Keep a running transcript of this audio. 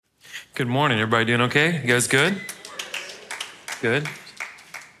Good morning. Everybody doing okay? You guys good? Good.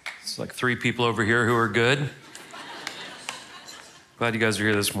 It's like 3 people over here who are good. Glad you guys are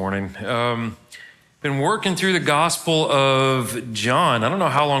here this morning. Been working through the Gospel of John. I don't know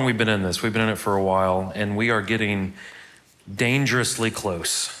how long we've been in this. We've been in it for a while, and we are getting dangerously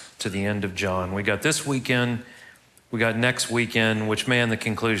close to the end of John. We got this weekend. We got next weekend, which, man, the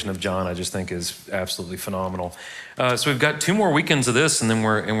conclusion of John, I just think is absolutely phenomenal. So we've got 2 more weekends of this, and then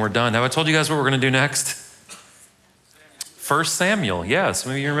we're done. Have I told you guys what we're going to do next? 1 Samuel. Yeah,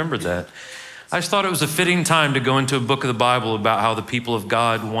 some of you remembered that. I just thought it was a fitting time to go into a book of the Bible about how the people of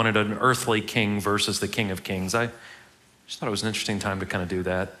God wanted an earthly king versus the King of Kings. I just thought it was an interesting time to kind of do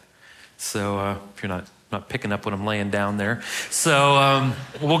that. So if you're not picking up what I'm laying down there. So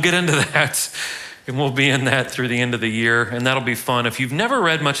we'll get into that. And we'll be in that through the end of the year, and that'll be fun. If you've never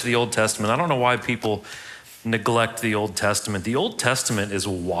read much of the Old Testament, I don't know why people neglect the Old Testament. The Old Testament is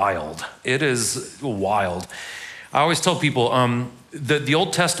wild. It is wild. I always tell people the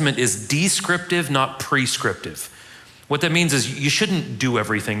Old Testament is descriptive, not prescriptive. What that means is you shouldn't do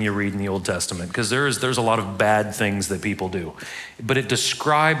everything you read in the Old Testament because there's a lot of bad things that people do. But it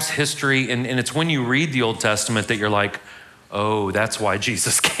describes history, and it's when you read the Old Testament that you're like, oh, that's why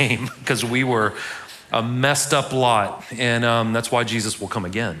Jesus came, because we were a messed up lot. And that's why Jesus will come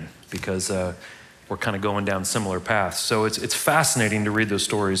again, because we're kind of going down similar paths. So it's fascinating to read those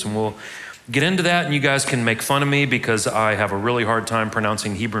stories, and we'll get into that, and you guys can make fun of me because I have a really hard time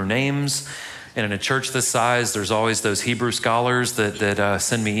pronouncing Hebrew names. And in a church this size, there's always those Hebrew scholars that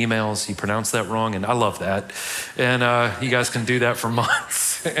send me emails, you pronounce that wrong, and I love that. And you guys can do that for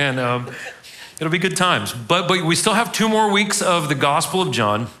months. And it'll be good times. But we still have 2 more weeks of the Gospel of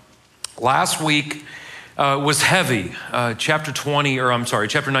John. Last week was heavy. Chapter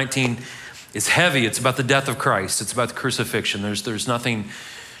 19 is heavy. It's about the death of Christ. It's about the crucifixion. There's nothing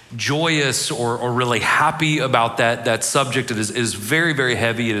joyous or really happy about that subject. It is very, very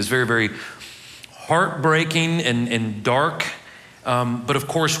heavy. It is very, very heartbreaking and dark. But of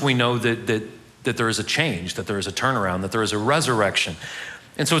course, we know that there is a change, that there is a turnaround, that there is a resurrection.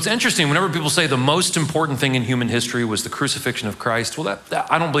 And so it's interesting, whenever people say the most important thing in human history was the crucifixion of Christ, well, that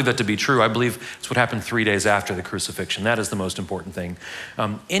I don't believe that to be true. I believe it's what happened 3 days after the crucifixion. That is the most important thing.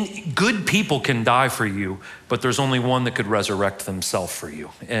 And good people can die for you, but there's only one that could resurrect themselves for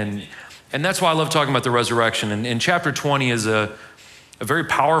you. And that's why I love talking about the resurrection. And chapter 20 is a very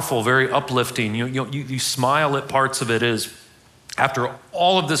powerful, very uplifting. You smile at parts of it. Is after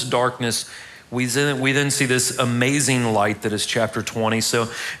all of this darkness, we then see this amazing light that is chapter 20. So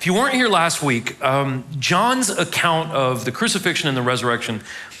if you weren't here last week, John's account of the crucifixion and the resurrection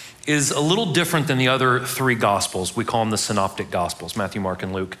is a little different than the other 3 gospels. We call them the synoptic gospels, Matthew, Mark,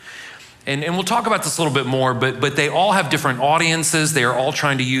 and Luke. And we'll talk about this a little bit more, but they all have different audiences. They are all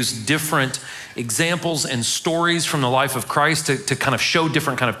trying to use different examples and stories from the life of Christ to kind of show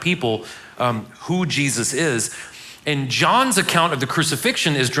different kind of people who Jesus is. And John's account of the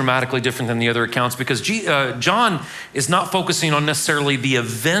crucifixion is dramatically different than the other accounts because John is not focusing on necessarily the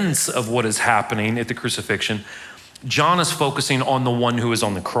events of what is happening at the crucifixion. John is focusing on the one who is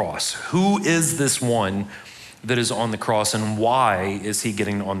on the cross. Who is this one that is on the cross, and why is he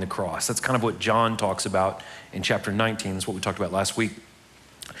getting on the cross? That's kind of what John talks about in chapter 19. That's what we talked about last week.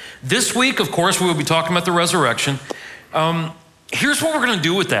 This week, of course, we will be talking about the resurrection. Here's what we're going to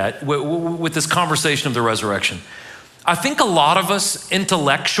do with that, with this conversation of the resurrection. I think a lot of us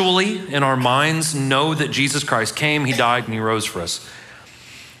intellectually in our minds know that Jesus Christ came, he died, and he rose for us.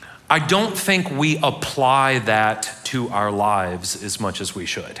 I don't think we apply that to our lives as much as we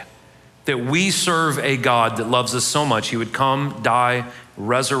should. That we serve a God that loves us so much, he would come, die,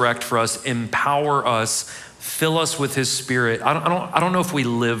 resurrect for us, empower us, fill us with his spirit. I don't know if we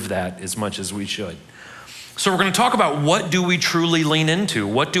live that as much as we should. So we're going to talk about what do we truly lean into?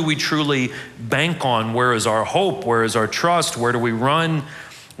 What do we truly bank on? Where is our hope? Where is our trust? Where do we run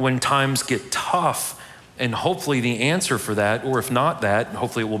when times get tough? And hopefully the answer for that, or if not that,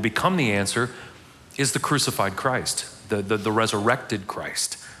 hopefully it will become the answer, is the crucified Christ, the resurrected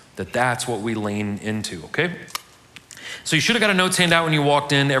Christ. That's what we lean into, okay? So you should have got a notes handout when you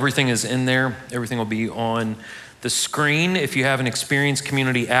walked in. Everything is in there. Everything will be on the screen. If you have an Experience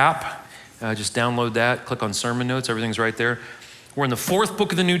Community app, just download that, click on sermon notes, everything's right there. We're in the 4th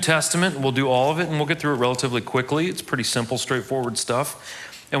book of the New Testament. We'll do all of it and we'll get through it relatively quickly. It's pretty simple, straightforward stuff.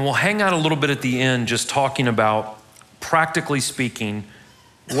 And we'll hang out a little bit at the end just talking about, practically speaking,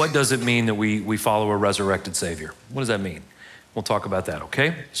 what does it mean that we follow a resurrected Savior? What does that mean? We'll talk about that,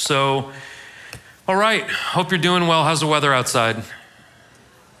 okay? So, all right, hope you're doing well. How's the weather outside?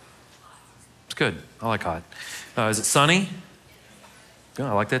 It's good, I like hot. Is it sunny? Yeah,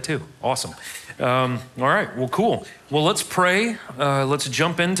 I like that too. Awesome. All right, well, cool. Well, let's pray. Let's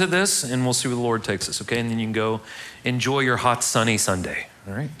jump into this and we'll see where the Lord takes us, okay? And then you can go enjoy your hot, sunny Sunday,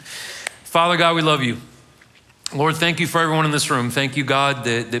 all right? Father God, we love you. Lord, thank you for everyone in this room. Thank you, God,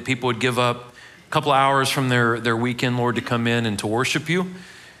 that people would give up a couple of hours from their weekend, Lord, to come in and to worship you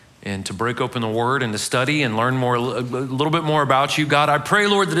and to break open the word and to study and learn more, a little bit more about you. God, I pray,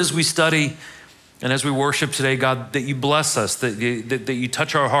 Lord, that as we study and as we worship today, God, that you bless us, that you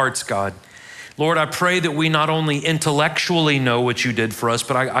touch our hearts, God. Lord, I pray that we not only intellectually know what you did for us,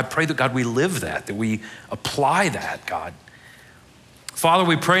 but I pray that, God, we live that we apply that, God. Father,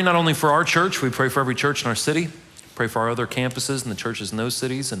 we pray not only for our church, we pray for every church in our city, pray for our other campuses and the churches in those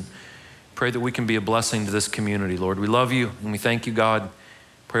cities, and pray that we can be a blessing to this community, Lord. We love you and we thank you, God.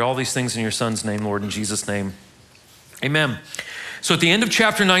 Pray all these things in your son's name, Lord, in Jesus' name. Amen. So at the end of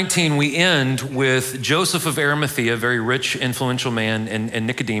chapter 19, we end with Joseph of Arimathea, very rich, influential man, and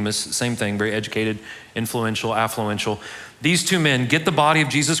Nicodemus, same thing, very educated, influential, affluential. These two men get the body of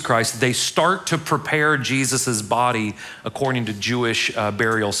Jesus Christ. They start to prepare Jesus's body according to Jewish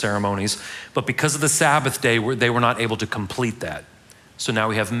burial ceremonies. But because of the Sabbath day, they were not able to complete that. So now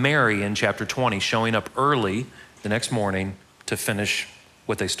we have Mary in chapter 20 showing up early the next morning to finish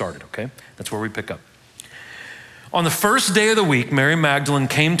what they started, okay? That's where we pick up. On the first day of the week, Mary Magdalene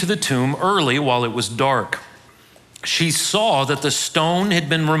came to the tomb early while it was dark. She saw that the stone had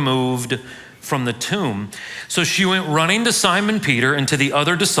been removed from the tomb. So she went running to Simon Peter and to the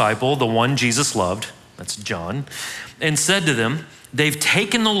other disciple, the one Jesus loved, that's John, and said to them, "They've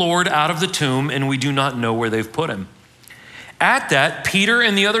taken the Lord out of the tomb and we do not know where they've put him." At that, Peter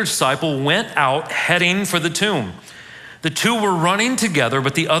and the other disciple went out heading for the tomb. The two were running together,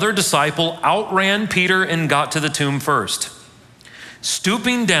 but the other disciple outran Peter and got to the tomb first.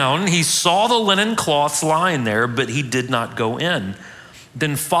 Stooping down, he saw the linen cloths lying there, but he did not go in.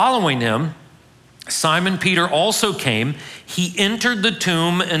 Then following him, Simon Peter also came. He entered the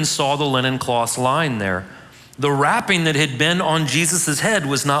tomb and saw the linen cloths lying there. The wrapping that had been on Jesus' head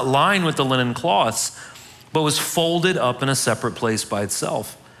was not lying with the linen cloths, but was folded up in a separate place by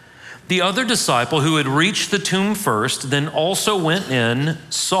itself. The other disciple who had reached the tomb first then also went in,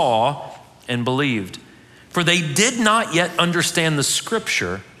 saw, and believed. For they did not yet understand the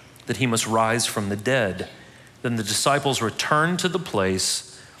scripture that he must rise from the dead. Then the disciples returned to the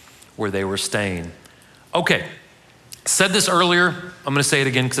place where they were staying. Okay, said this earlier. I'm going to say it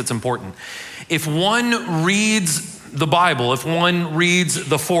again because it's important. If one reads the Bible, if one reads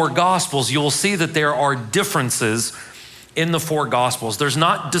the four Gospels, you'll see that there are differences in the four Gospels. There's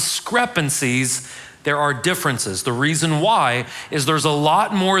not discrepancies, there are differences. The reason why is there's a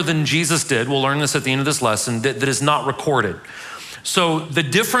lot more than Jesus did. We'll learn this at the end of this lesson that is not recorded. So the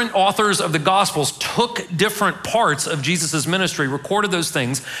different authors of the Gospels took different parts of Jesus's ministry, recorded those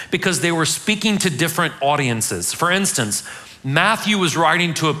things because they were speaking to different audiences. For instance, Matthew was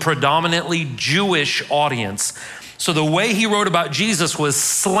writing to a predominantly Jewish audience. So the way he wrote about Jesus was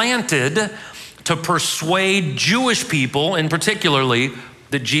slanted to persuade Jewish people, and particularly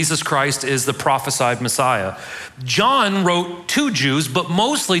that Jesus Christ is the prophesied Messiah. John wrote to Jews, but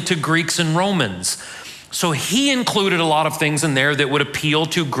mostly to Greeks and Romans. So he included a lot of things in there that would appeal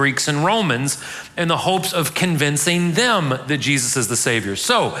to Greeks and Romans in the hopes of convincing them that Jesus is the Savior.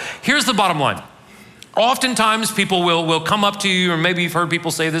 So here's the bottom line. Oftentimes people will come up to you, or maybe you've heard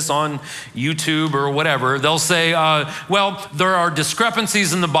people say this on YouTube or whatever. They'll say, well, there are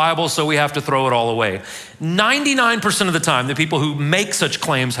discrepancies in the Bible, so we have to throw it all away. 99% of the time, the people who make such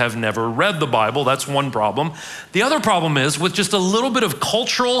claims have never read the Bible. That's one problem. The other problem is with just a little bit of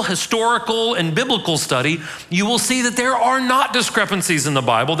cultural, historical, and biblical study, you will see that there are not discrepancies in the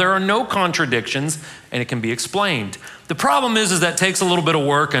Bible. There are no contradictions, and it can be explained. The problem is that takes a little bit of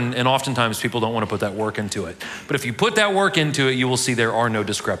work, and oftentimes people don't want to put that work into it. But if you put that work into it, you will see there are no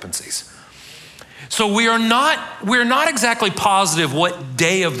discrepancies. So we're not exactly positive what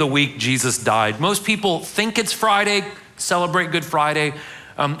day of the week Jesus died. Most people think it's Friday, celebrate Good Friday.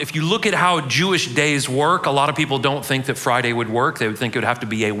 If you look at how Jewish days work, a lot of people don't think that Friday would work. They would think it would have to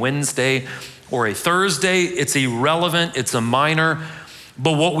be a Wednesday or a Thursday. It's irrelevant, it's a minor.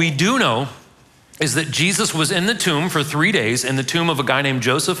 But what we do know is that Jesus was in the tomb for 3 days, in the tomb of a guy named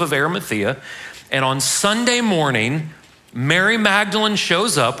Joseph of Arimathea. And on Sunday morning, Mary Magdalene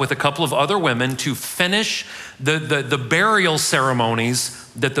shows up with a couple of other women to finish the burial ceremonies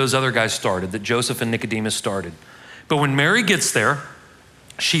that those other guys started, that Joseph and Nicodemus started. But when Mary gets there,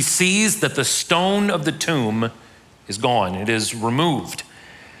 she sees that the stone of the tomb is gone. It is removed.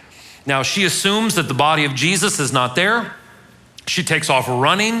 Now, she assumes that the body of Jesus is not there. She takes off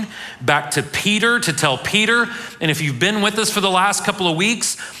running back to Peter to tell Peter. And if you've been with us for the last couple of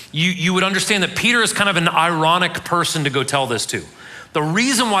weeks, you would understand that Peter is kind of an ironic person to go tell this to. The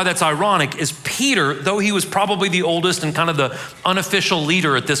reason why that's ironic is Peter, though he was probably the oldest and kind of the unofficial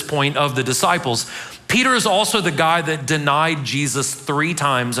leader at this point of the disciples, Peter is also the guy that denied Jesus 3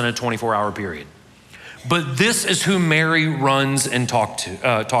 times in a 24-hour period. But this is who Mary runs and talks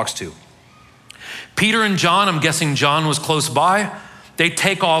to. Peter and John, I'm guessing John was close by. They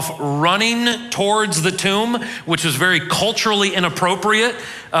take off running towards the tomb, which was very culturally inappropriate.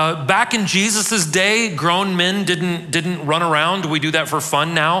 Back in Jesus's day, grown men didn't run around. We do that for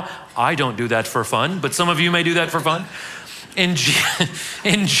fun now. I don't do that for fun, but some of you may do that for fun. In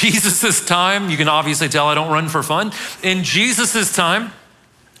Jesus's time, you can obviously tell I don't run for fun. In Jesus's time,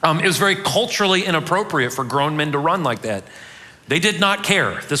 it was very culturally inappropriate for grown men to run like that. They did not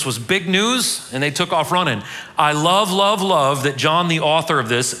care. This was big news, and they took off running. I love that John, the author of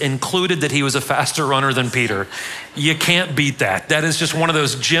this, included that he was a faster runner than Peter. You can't beat that. That is just one of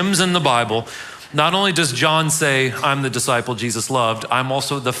those gems in the Bible. Not only does John say, I'm the disciple Jesus loved, I'm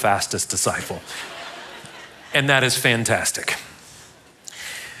also the fastest disciple. And that is fantastic.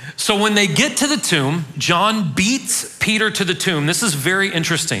 So when they get to the tomb, John beats Peter to the tomb. This is very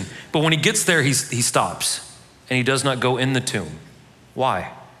interesting. But when he gets there, he stops. And he does not go in the tomb.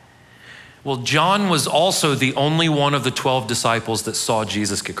 Why? Well, John was also the only one of the 12 disciples that saw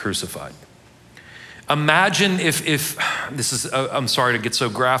Jesus get crucified. Imagine if this is, I'm sorry to get so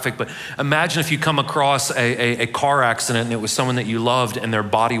graphic, but imagine if you come across a car accident and it was someone that you loved and their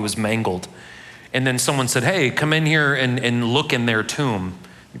body was mangled. And then someone said, hey, come in here and look in their tomb.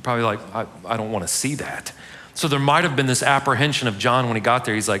 You're probably like, I don't want to see that. So there might have been this apprehension of John when he got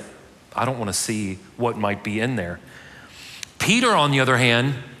there. He's like, I don't want to see what might be in there. Peter, on the other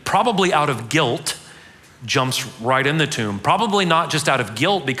hand, probably out of guilt, jumps right in the tomb. Probably not just out of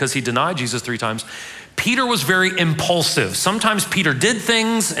guilt because he denied Jesus 3 times. Peter was very impulsive. Sometimes Peter did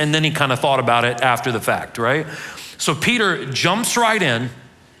things and then he kind of thought about it after the fact, right? So Peter jumps right in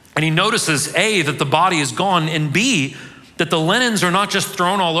and he notices A, that the body is gone, and B, that the linens are not just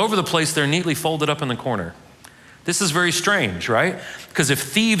thrown all over the place, they're neatly folded up in the corner. This is very strange, right? Because if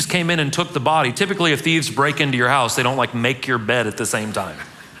thieves came in and took the body, typically if thieves break into your house, they don't like make your bed at the same time.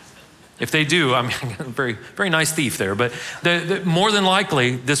 If they do, I mean, very, very nice thief there, but more than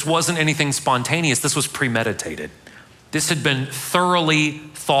likely, this wasn't anything spontaneous. This was premeditated. This had been thoroughly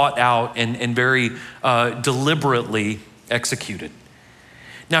thought out and very deliberately executed.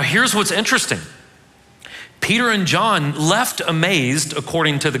 Now, here's what's interesting. Peter and John left amazed,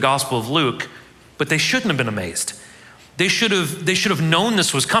 according to the Gospel of Luke, but they shouldn't have been amazed. They should have known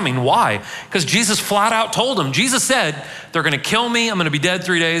this was coming. Why? Because Jesus flat out told them. Jesus said, they're going to kill me. I'm going to be dead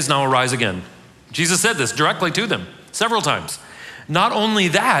 3 days and I will rise again. Jesus said this directly to them several times. Not only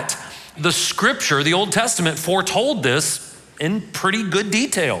that, the scripture, the Old Testament, foretold this in pretty good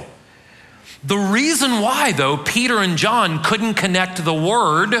detail. The reason why, though, Peter and John couldn't connect the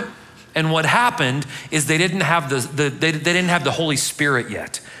word and what happened is they didn't have the Holy Spirit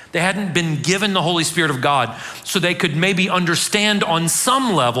yet. They hadn't been given the Holy Spirit of God, so they could maybe understand on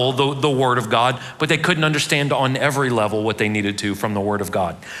some level the Word of God, but they couldn't understand on every level what they needed to from the Word of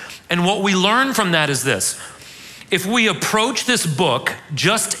God. And what we learn from that is this. If we approach this book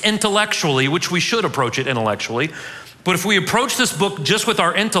just intellectually, which we should approach it intellectually, but if we approach this book just with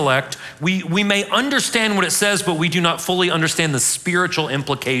our intellect, we may understand what it says, but we do not fully understand the spiritual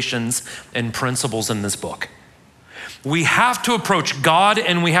implications and principles in this book. We have to approach God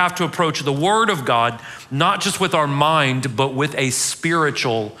and we have to approach the Word of God, not just with our mind, but with a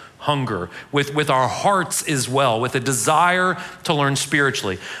spiritual hunger, with our hearts as well, with a desire to learn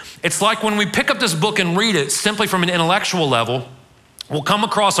spiritually. It's like when we pick up this book and read it simply from an intellectual level, we'll come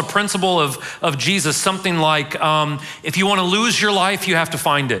across a principle of Jesus, something like, if you want to lose your life, you have to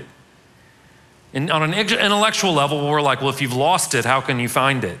find it. And on an intellectual level, we're like, well, if you've lost it, how can you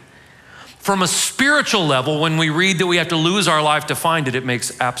find it? From a spiritual level, when we read that we have to lose our life to find it, it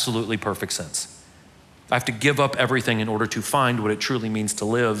makes absolutely perfect sense. I have to give up everything in order to find what it truly means to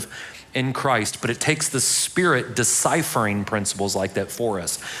live in Christ, but it takes the Spirit deciphering principles like that for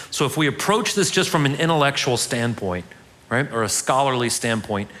us. So if we approach this just from an intellectual standpoint, right, or a scholarly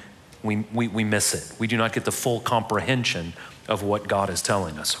standpoint, we miss it. We do not get the full comprehension of what God is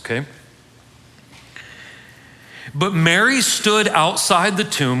telling us, okay? But Mary stood outside the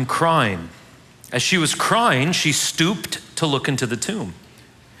tomb crying. As she was crying, she stooped to look into the tomb.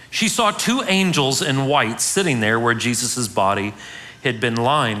 She saw 2 angels in white sitting there where Jesus' body had been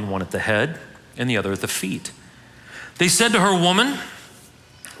lying, one at the head and the other at the feet. They said to her, "Woman,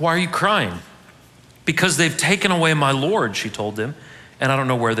 why are you crying?" Because they've taken away my Lord, she told them, and I don't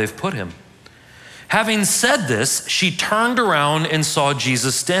know where they've put him. Having said this, she turned around and saw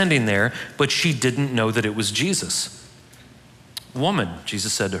Jesus standing there, but she didn't know that it was Jesus. Woman,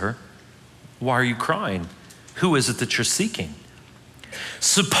 Jesus said to her, why are you crying? Who is it that you're seeking?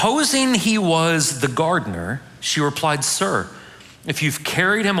 Supposing he was the gardener, she replied, Sir, if you've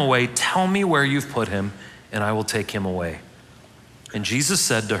carried him away, tell me where you've put him, and I will take him away. And Jesus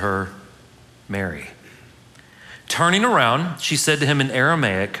said to her, Mary. Turning around, she said to him in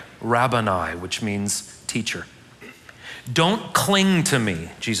Aramaic, Rabboni, which means teacher. Don't cling to me,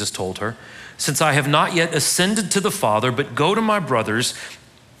 Jesus told her, since I have not yet ascended to the Father, but go to my brothers,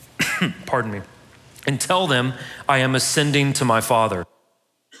 pardon me, and tell them I am ascending to my Father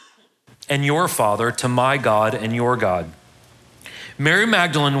and your Father, to my God and your God. Mary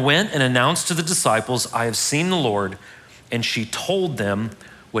Magdalene went and announced to the disciples, I have seen the Lord, and she told them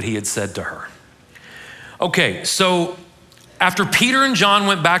what he had said to her. Okay, so after Peter and John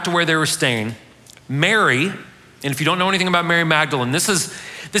went back to where they were staying, Mary, and if you don't know anything about Mary Magdalene, this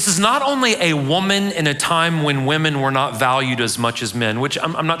is not only a woman in a time when women were not valued as much as men, which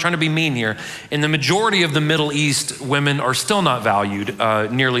I'm not trying to be mean here. In the majority of the Middle East, women are still not valued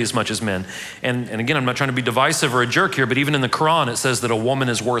nearly as much as men. And again, I'm not trying to be divisive or a jerk here, but even in the Quran, it says that a woman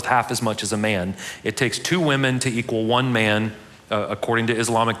is worth half as much as a man. It takes 2 women to equal 1 man, according to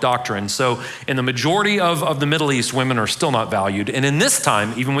Islamic doctrine. So in the majority of the Middle East, women are still not valued. And in this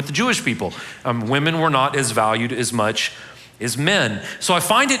time, even with the Jewish people, women were not as valued as much as men. So I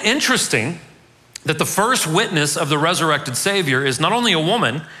find it interesting that the first witness of the resurrected Savior is not only a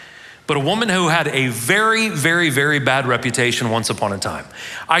woman, but a woman who had a very, very, very bad reputation once upon a time.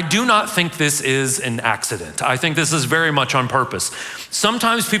 I do not think this is an accident. I think this is very much on purpose.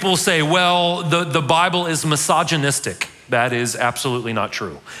 Sometimes people will say, well, the Bible is misogynistic. That is absolutely not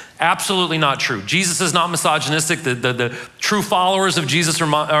true. Absolutely not true. Jesus is not misogynistic. The true followers of Jesus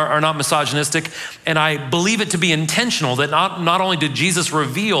are not misogynistic. And I believe it to be intentional that not only did Jesus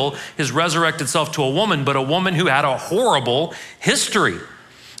reveal his resurrected self to a woman, but a woman who had a horrible history.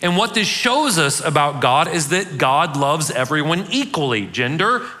 And what this shows us about God is that God loves everyone equally,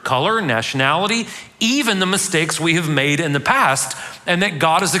 gender, color, nationality, even the mistakes we have made in the past, and that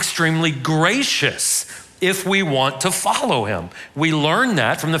God is extremely gracious if we want to follow him. We learn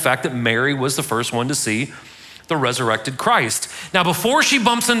that from the fact that Mary was the first one to see the resurrected Christ. Now, before she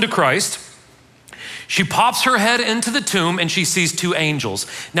bumps into Christ, she pops her head into the tomb and she sees 2 angels.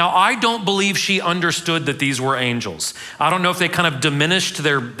 Now, I don't believe she understood that these were angels. I don't know if they kind of diminished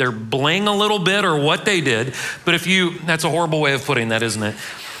their bling a little bit or what they did, but that's a horrible way of putting that, isn't it?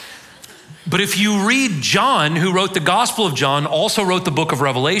 But if you read John, who wrote the Gospel of John, also wrote the book of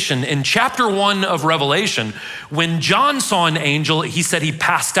Revelation. In chapter 1 of Revelation, when John saw an angel, he said he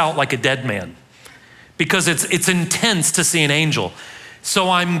passed out like a dead man because it's intense to see an angel.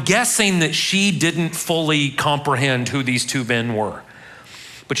 So I'm guessing that she didn't fully comprehend who these 2 men were.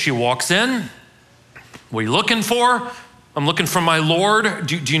 But she walks in. What are you looking for? I'm looking for my Lord.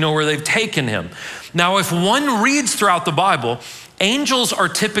 Do you know where they've taken him? Now, if one reads throughout the Bible, angels are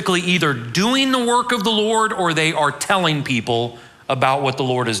typically either doing the work of the Lord or they are telling people about what the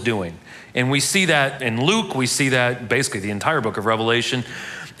Lord is doing. And we see that in Luke. We see that basically the entire book of Revelation.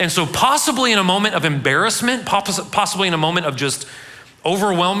 And so possibly in a moment of embarrassment, possibly in a moment of just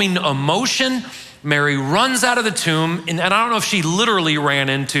overwhelming emotion, Mary runs out of the tomb. And I don't know if she literally ran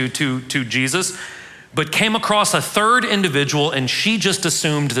into Jesus, but came across a 3rd individual, and she just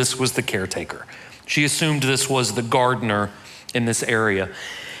assumed this was the caretaker. She assumed this was the gardener in this area.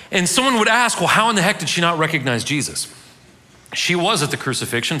 And someone would ask, well, how in the heck did she not recognize Jesus? She was at the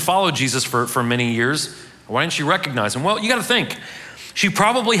crucifixion, followed Jesus for many years. Why didn't she recognize him? Well, you got to think. She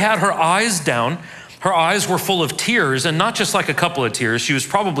probably had her eyes down. Her eyes were full of tears, and not just like a couple of tears. She was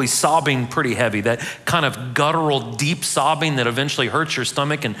probably sobbing pretty heavy, that kind of guttural, deep sobbing that eventually hurts your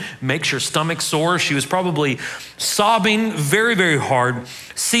stomach and makes your stomach sore. She was probably sobbing very, very hard,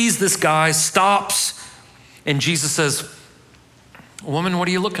 sees this guy, stops, and Jesus says, woman, what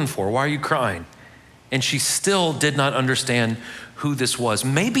are you looking for? Why are you crying? And she still did not understand who this was.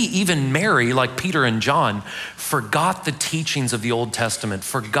 Maybe even Mary, like Peter and John, forgot the teachings of the Old Testament,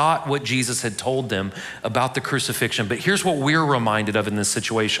 forgot what Jesus had told them about the crucifixion. But here's what we're reminded of in this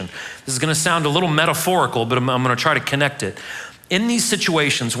situation. This is going to sound a little metaphorical, but I'm going to try to connect it. In these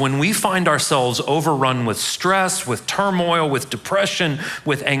situations, when we find ourselves overrun with stress, with turmoil, with depression,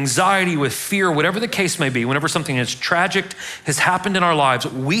 with anxiety, with fear, whatever the case may be, whenever something that's tragic has happened in our lives,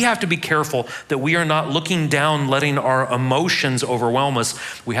 we have to be careful that we are not looking down, letting our emotions overwhelm us.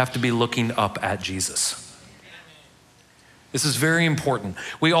 We have to be looking up at Jesus. This is very important.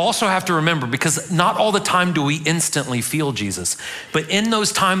 We also have to remember, because not all the time do we instantly feel Jesus, but in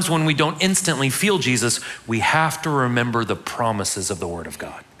those times when we don't instantly feel Jesus, we have to remember the promises of the Word of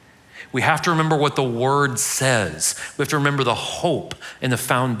God. We have to remember what the Word says. We have to remember the hope and the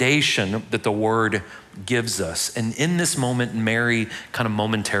foundation that the Word gives us. And in this moment, Mary kind of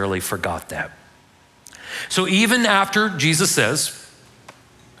momentarily forgot that. So even after Jesus says,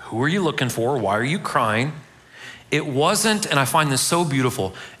 "Who are you looking for? Why are you crying?" It wasn't, and I find this so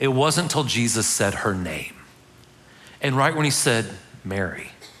beautiful, it wasn't until Jesus said her name. And right when he said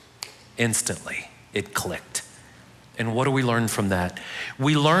Mary, instantly it clicked. And what do we learn from that?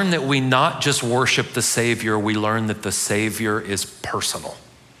 We learn that we not just worship the Savior, we learn that the Savior is personal.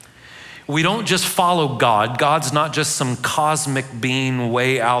 We don't just follow God. God's not just some cosmic being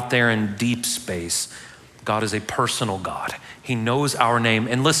way out there in deep space. God is a personal God. He knows our name.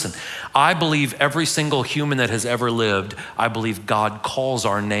 And listen, I believe every single human that has ever lived, I believe God calls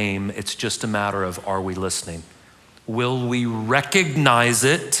our name. It's just a matter of, are we listening? Will we recognize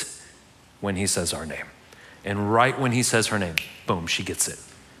it when he says our name? And right when he says her name, boom, she gets it.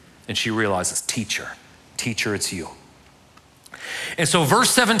 And she realizes, teacher, it's you. And so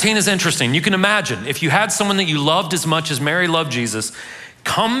verse 17 is interesting. You can imagine if you had someone that you loved as much as Mary loved Jesus,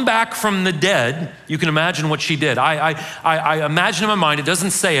 come back from the dead, you can imagine what she did. I imagine in my mind, it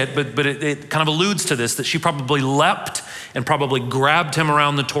doesn't say it, but it kind of alludes to this, that she probably leapt and probably grabbed him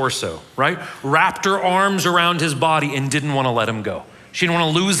around the torso, right? Wrapped her arms around his body and didn't want to let him go. She didn't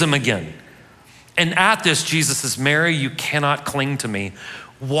want to lose him again. And at this, Jesus says, Mary, you cannot cling to me.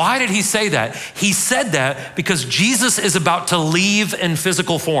 Why did he say that? He said that because Jesus is about to leave in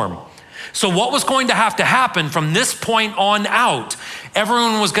physical form. So what was going to happen from this point on out,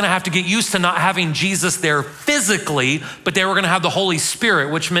 everyone was going to have to get used to not having Jesus there physically, but they were going to have the Holy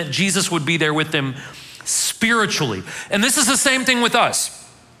Spirit, which meant Jesus would be there with them spiritually. And this is the same thing with us.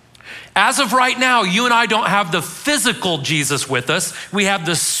 As of right now, you and I don't have the physical Jesus with us. We have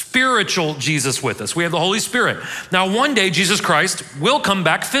the spiritual Jesus with us. We have the Holy Spirit. Now, one day, Jesus Christ will come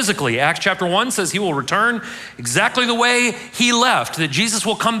back physically. Acts chapter 1 says he will return exactly the way he left, that Jesus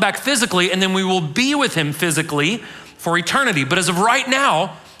will come back physically, and then we will be with him physically for eternity. But as of right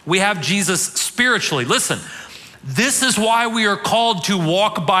now, we have Jesus spiritually. Listen, this is why we are called to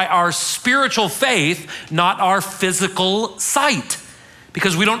walk by our spiritual faith, not our physical sight.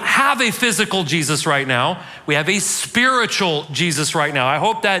 Because we don't have a physical Jesus right now. We have a spiritual Jesus right now. I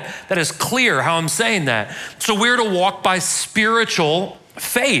hope that is clear how I'm saying that. So we're to walk by spiritual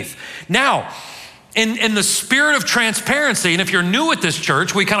faith. Now, in the spirit of transparency, and if you're new at this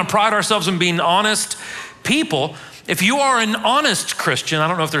church, we kind of pride ourselves in being honest people. If you are an honest Christian, I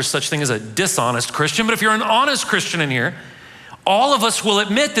don't know if there's such thing as a dishonest Christian, but if you're an honest Christian in here, all of us will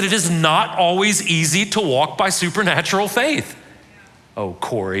admit that it is not always easy to walk by supernatural faith. Oh,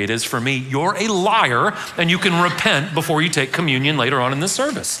 Corey, it is for me. You're a liar, and you can repent before you take communion later on in this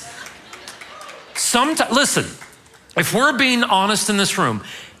service. Listen, if we're being honest in this room,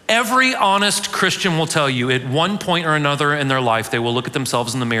 every honest Christian will tell you at one point or another in their life, they will look at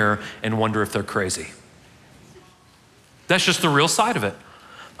themselves in the mirror and wonder if they're crazy. That's just the real side of it.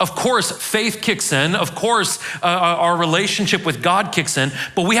 Of course, faith kicks in. Of course, our relationship with God kicks in,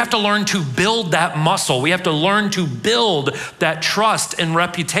 but we have to learn to build that muscle. We have to learn to build that trust and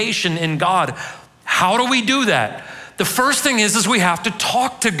reputation in God. How do we do that? The first thing is we have to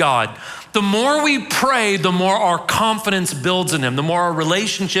talk to God. The more we pray, the more our confidence builds in him, the more our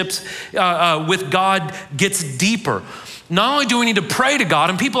relationships with God gets deeper. Not only do we need to pray to God,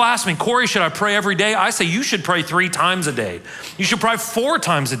 and people ask me, Corey, should I pray every day? I say you should pray 3 times a day. You should pray 4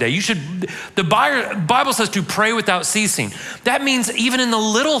 times a day. The Bible says to pray without ceasing. That means even in the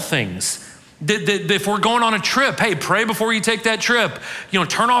little things, that if we're going on a trip, hey, pray before you take that trip.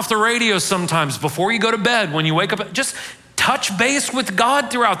 Turn off the radio sometimes before you go to bed, when you wake up. Just touch base with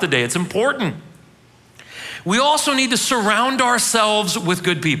God throughout the day. It's important. We also need to surround ourselves with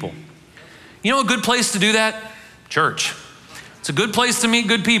good people. You know a good place to do that? Church. It's a good place to meet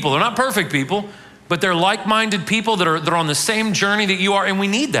good people. They're not perfect people, but they're like-minded people that are on the same journey that you are, and we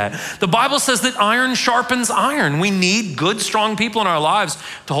need that. The Bible says that iron sharpens iron. We need good, strong people in our lives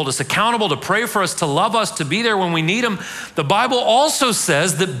to hold us accountable, to pray for us, to love us, to be there when we need them. The Bible also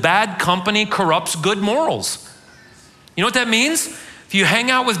says that bad company corrupts good morals. You know what that means? If you hang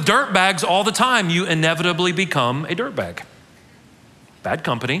out with dirtbags all the time, you inevitably become a dirtbag. Bad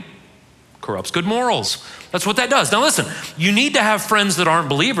company corrupts good morals. That's what that does. Now listen, you need to have friends that aren't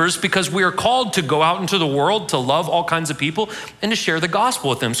believers because we are called to go out into the world to love all kinds of people and to share the gospel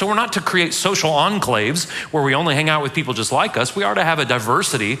with them. So we're not to create social enclaves where we only hang out with people just like us. We are to have a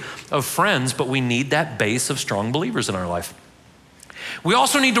diversity of friends, but we need that base of strong believers in our life. We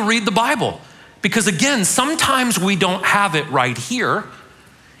also need to read the Bible because again, sometimes we don't have it right here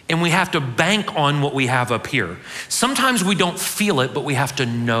and we have to bank on what we have up here. Sometimes we don't feel it, but we have to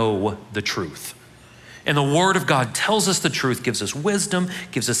know the truth. And the Word of God tells us the truth, gives us wisdom,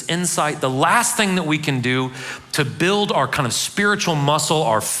 gives us insight. The last thing that we can do to build our kind of spiritual muscle,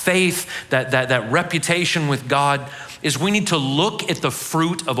 our faith, that reputation with God, is we need to look at the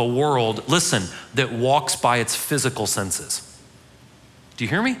fruit of a world, listen, that walks by its physical senses. Do you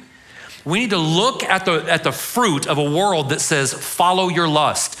hear me? We need to look at the fruit of a world that says, follow your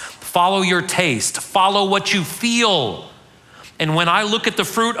lust, follow your taste, follow what you feel. And when I look at the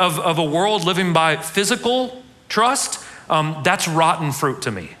fruit of a world living by physical trust, that's rotten fruit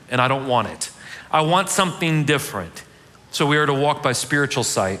to me, and I don't want it. I want something different. So we are to walk by spiritual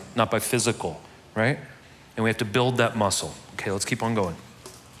sight, not by physical, right? And we have to build that muscle. Okay, let's keep on going.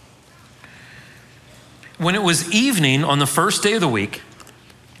 When it was evening on the first day of the week,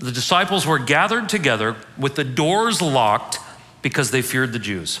 the disciples were gathered together with the doors locked because they feared the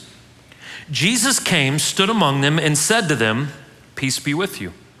Jews. Jesus came, stood among them, and said to them, "Peace be with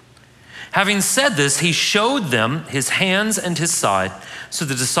you." Having said this, he showed them his hands and his side, so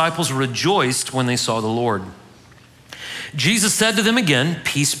the disciples rejoiced when they saw the Lord. Jesus said to them again,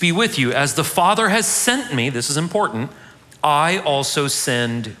 "Peace be with you. As the Father has sent me," this is important, "I also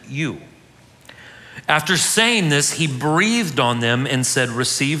send you." After saying this, he breathed on them and said,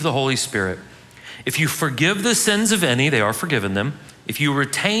 "Receive the Holy Spirit. If you forgive the sins of any, they are forgiven them. If you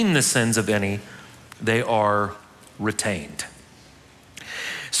retain the sins of any, they are retained."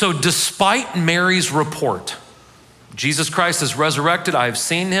 So despite Mary's report, Jesus Christ is resurrected, I have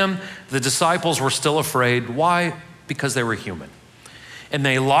seen him, the disciples were still afraid. Why? Because they were human. And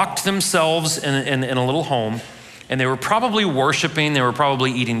they locked themselves in a little home, and they were probably worshiping, they were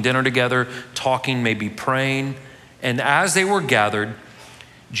probably eating dinner together, talking, maybe praying. And as they were gathered,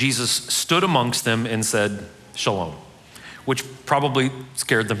 Jesus stood amongst them and said, "Shalom," which probably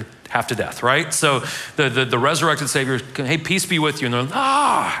scared them half to death, right? So the resurrected Savior, "Hey, peace be with you." And they're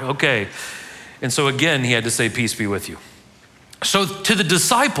like, okay. And so again, he had to say, "Peace be with you." So to the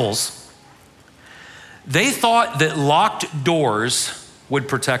disciples, they thought that locked doors would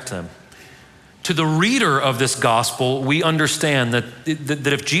protect them. To the reader of this gospel, we understand that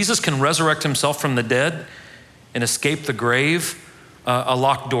if Jesus can resurrect himself from the dead and escape the grave, a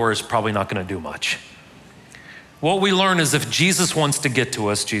locked door is probably not going to do much. What we learn is if Jesus wants to get to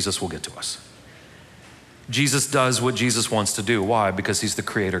us, Jesus will get to us. Jesus does what Jesus wants to do. Why? Because he's the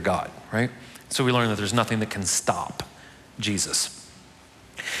creator God, right? So we learn that there's nothing that can stop Jesus.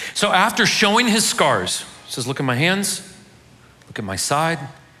 So after showing his scars, he says, "Look at my hands, look at my side."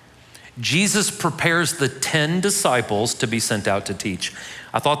 Jesus prepares the 10 disciples to be sent out to teach.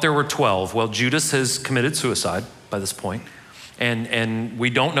 I thought there were 12. Well, Judas has committed suicide by this point. And we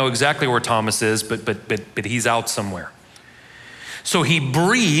don't know exactly where Thomas is, but he's out somewhere. So he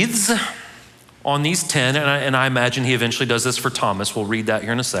breathes on these 10, and I imagine he eventually does this for Thomas. We'll read that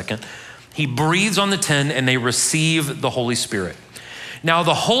here in a second. He breathes on the 10 and they receive the Holy Spirit. Now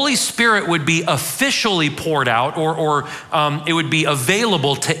the Holy Spirit would be officially poured out or it would be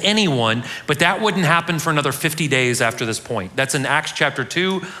available to anyone, but that wouldn't happen for another 50 days after this point. That's in Acts chapter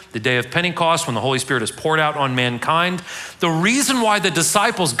 2, the day of Pentecost, when the Holy Spirit is poured out on mankind. The reason why the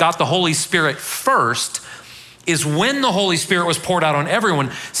disciples got the Holy Spirit first is when the Holy Spirit was poured out on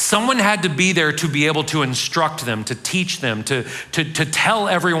everyone, someone had to be there to be able to instruct them, to teach them, to tell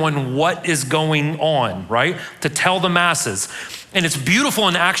everyone what is going on, right? To tell the masses. And it's beautiful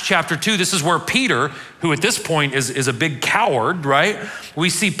in Acts chapter 2. This is where Peter, who at this point is a big coward, right? We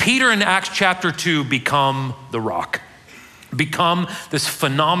see Peter in Acts chapter 2 become the rock, become this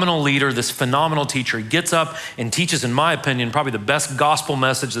phenomenal leader, this phenomenal teacher. He gets up and teaches, in my opinion, probably the best gospel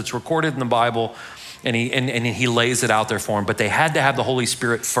message that's recorded in the Bible. And he lays it out there for them, but they had to have the Holy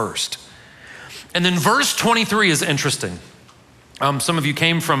Spirit first. And then verse 23 is interesting. Some of you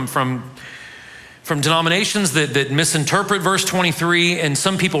came from denominations that misinterpret verse 23, and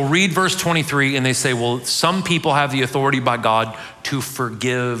some people read verse 23 and they say, well, some people have the authority by God to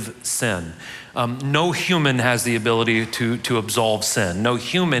forgive sin. No human has the ability to absolve sin. No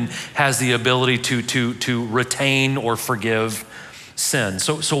human has the ability to retain or forgive sin.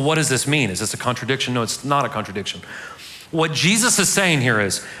 So what does this mean? Is this a contradiction? No, it's not a contradiction. What Jesus is saying here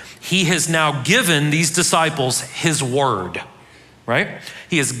is he has now given these disciples his word, right?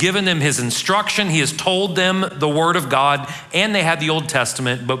 He has given them his instruction. He has told them the word of God, and they had the Old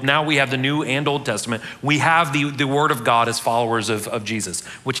Testament, but now we have the New and Old Testament. We have the word of God as followers of Jesus,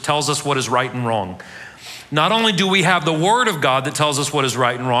 which tells us what is right and wrong. Not only do we have the word of God that tells us what is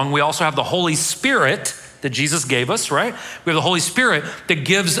right and wrong, we also have the Holy Spirit that Jesus gave us, right? We have the Holy Spirit that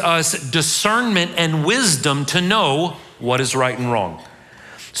gives us discernment and wisdom to know what is right and wrong.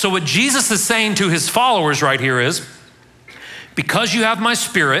 So what Jesus is saying to his followers right here is, because you have my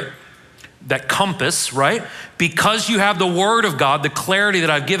Spirit, that compass, right? Because you have the word of God, the clarity that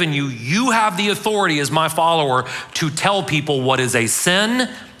I've given you, you have the authority as my follower to tell people what is a sin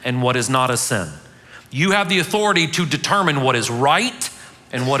and what is not a sin. You have the authority to determine what is right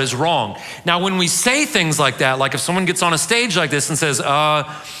and what is wrong. Now, when we say things like that, like if someone gets on a stage like this and says,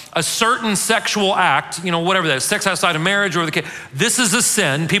 a certain sexual act, whatever that is, sex outside of marriage or the kid, this is a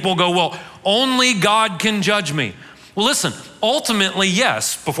sin, people go, well, only God can judge me. Well, listen, ultimately,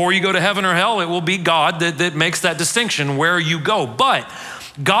 yes, before you go to heaven or hell, it will be God that makes that distinction where you go. But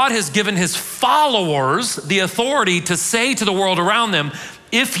God has given his followers the authority to say to the world around them,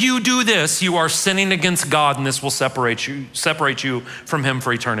 if you do this, you are sinning against God, and this will separate you from him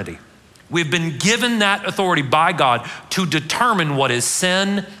for eternity. We've been given that authority by God to determine what is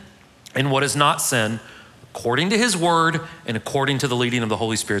sin and what is not sin, according to his word and according to the leading of the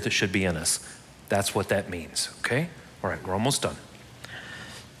Holy Spirit that should be in us. That's what that means, okay? All right, we're almost done.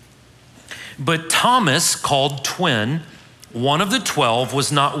 But Thomas, called Twin, one of the 12, was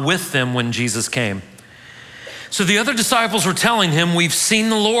not with them when Jesus came. So the other disciples were telling him, we've seen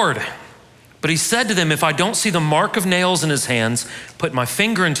the Lord. But he said to them, if I don't see the mark of nails in his hands, put my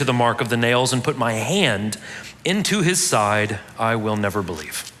finger into the mark of the nails and put my hand into his side, I will never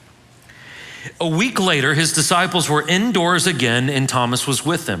believe. A week later, his disciples were indoors again and Thomas was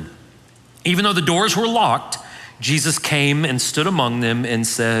with them. Even though the doors were locked, Jesus came and stood among them and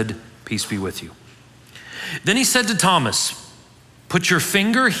said, peace be with you. Then he said to Thomas, put your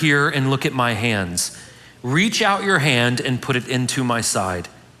finger here and look at my hands. Reach out your hand and put it into my side.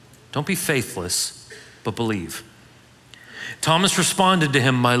 Don't be faithless, but believe. Thomas responded to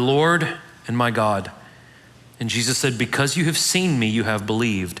him, my Lord and my God. And Jesus said, because you have seen me, you have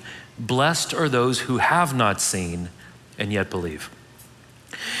believed. Blessed are those who have not seen and yet believe.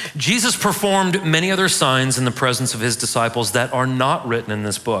 Jesus performed many other signs in the presence of his disciples that are not written in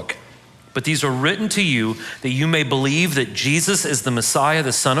this book. But these are written to you that you may believe that Jesus is the Messiah,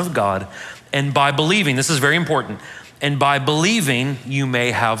 the Son of God. And by believing, this is very important, and by believing, you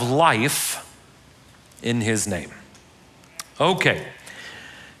may have life in his name. Okay.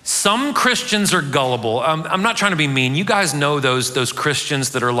 Some Christians are gullible. I'm not trying to be mean. You guys know those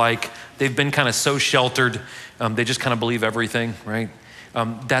Christians that are like, they've been kind of so sheltered, they just kind of believe everything, right?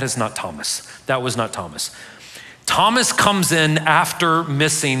 That is not Thomas. That was not Thomas. Thomas comes in after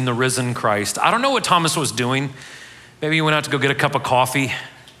missing the risen Christ. I don't know what Thomas was doing. Maybe he went out to go get a cup of coffee,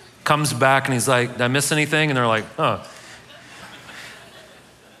 comes back and he's like, did I miss anything? And they're like, huh.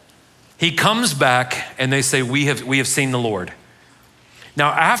 He comes back and they say, we have seen the Lord.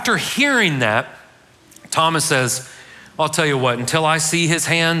 Now, after hearing that, Thomas says, I'll tell you what, until I see his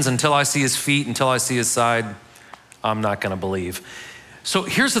hands, until I see his feet, until I see his side, I'm not gonna believe. So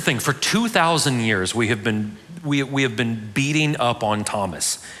here's the thing, for 2,000 years, we have been beating up on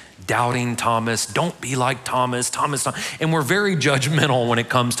Thomas, doubting Thomas, don't be like Thomas, and we're very judgmental when it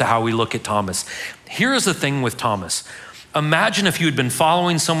comes to how we look at Thomas. Here's the thing with Thomas. Imagine if you had been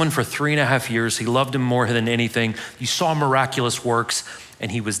following someone for 3.5 years, he loved him more than anything, you saw miraculous works,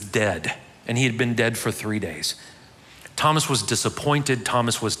 and he was dead, and he had been dead for 3 days. Thomas was disappointed,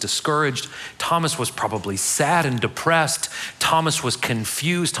 Thomas was discouraged, Thomas was probably sad and depressed, Thomas was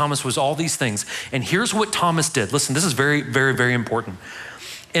confused, Thomas was all these things. And here's what Thomas did. Listen, this is very, very, very important.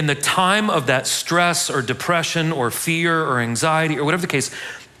 In the time of that stress or depression or fear or anxiety or whatever the case,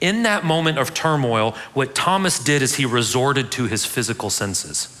 in that moment of turmoil, what Thomas did is he resorted to his physical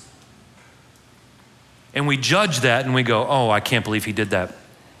senses. And we judge that and we go, oh, I can't believe he did that.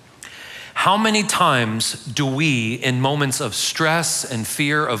 How many times do we, in moments of stress and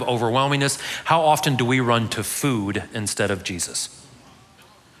fear, of overwhelmingness, how often do we run to food instead of Jesus?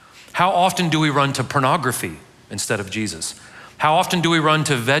 How often do we run to pornography instead of Jesus? How often do we run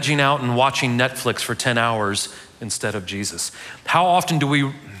to vegging out and watching Netflix for 10 hours instead of Jesus? How often do we,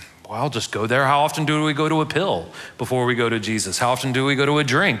 well, I'll just go there. How often do we go to a pill before we go to Jesus? How often do we go to a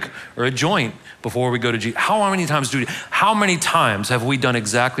drink or a joint before we go to Jesus? How many times have we done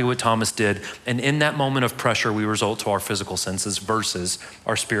exactly what Thomas did? And in that moment of pressure, we result to our physical senses versus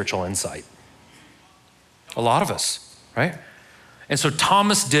our spiritual insight. A lot of us, right? And so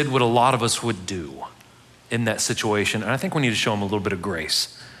Thomas did what a lot of us would do. in that situation. And I think we need to show him a little bit of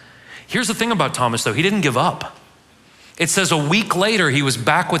grace. Here's the thing about Thomas, though. He didn't give up. It says a week later, he was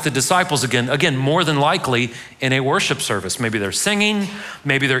back with the disciples again, more than likely in a worship service. Maybe they're singing,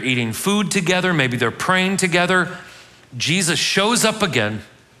 maybe they're eating food together, maybe they're praying together. Jesus shows up again.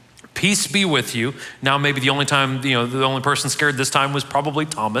 Peace be with you. Now maybe the only person scared this time was probably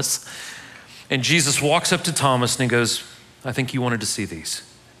Thomas. And Jesus walks up to Thomas and he goes, I think you wanted to see these.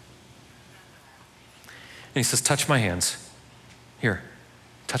 And he says, touch my hands. Here,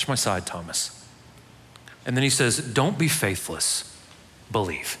 touch my side, Thomas. And then he says, don't be faithless,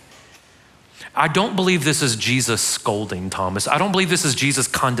 believe. I don't believe this is Jesus scolding Thomas. I don't believe this is Jesus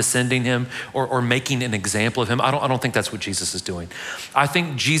condescending him or making an example of him. I don't think that's what Jesus is doing. I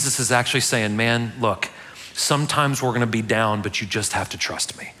think Jesus is actually saying, man, look, sometimes we're gonna be down, but you just have to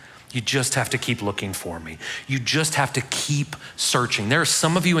trust me. You just have to keep looking for me. You just have to keep searching. There are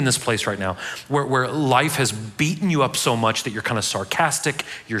some of you in this place right now where life has beaten you up so much that you're kind of sarcastic,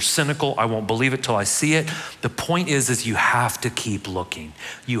 you're cynical, I won't believe it till I see it. The point is you have to keep looking.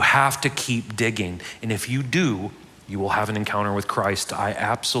 You have to keep digging. And if you do, you will have an encounter with Christ. I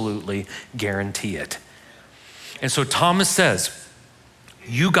absolutely guarantee it. And so Thomas says,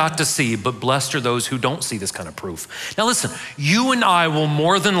 you got to see, but blessed are those who don't see this kind of proof. Now listen, you and I will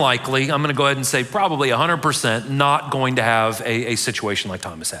more than likely, I'm gonna go ahead and say probably 100% not going to have a situation like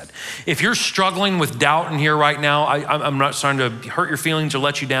Thomas had. If you're struggling with doubt in here right now, I'm not trying to hurt your feelings or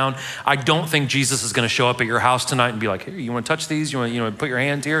let you down. I don't think Jesus is gonna show up at your house tonight and be like, here, you wanna touch these? You wanna put your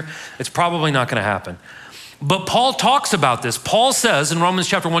hand here? It's probably not gonna happen. But Paul talks about this. Paul says in Romans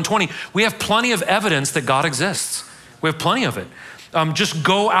chapter 120, we have plenty of evidence that God exists. We have plenty of it. Just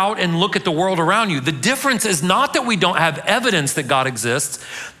go out and look at the world around you. The difference is not that we don't have evidence that God exists.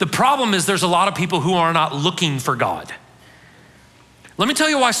 The problem is there's a lot of people who are not looking for God. Let me tell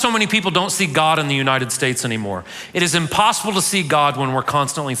you why so many people don't see God in the United States anymore. It is impossible to see God when we're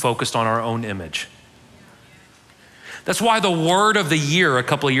constantly focused on our own image. That's why the word of the year a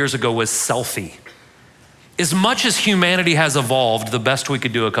couple of years ago was selfie. As much as humanity has evolved, the best we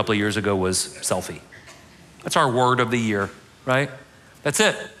could do a couple of years ago was selfie. That's our word of the year, right? That's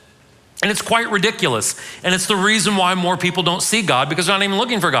it. And it's quite ridiculous. And it's the reason why more people don't see God, because they're not even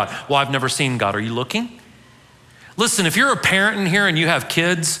looking for God. Well, I've never seen God. Are you looking? Listen, if you're a parent in here and you have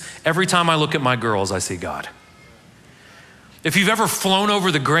kids, every time I look at my girls, I see God. If you've ever flown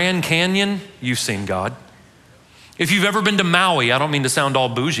over the Grand Canyon, you've seen God. If you've ever been to Maui, I don't mean to sound all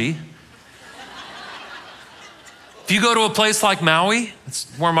bougie. If you go to a place like Maui,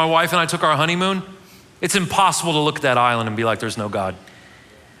 it's where my wife and I took our honeymoon, it's impossible to look at that island and be like, there's no God.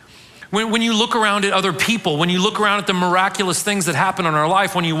 When you look around at other people, when you look around at the miraculous things that happen in our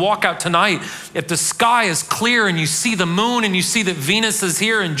life, when you walk out tonight, if the sky is clear and you see the moon and you see that Venus is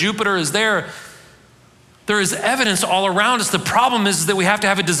here and Jupiter is there is evidence all around us. The problem is that we have to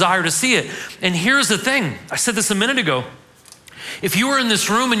have a desire to see it. And here's the thing, I said this a minute ago. If you are in this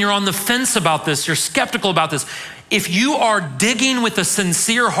room and you're on the fence about this, you're skeptical about this, if you are digging with a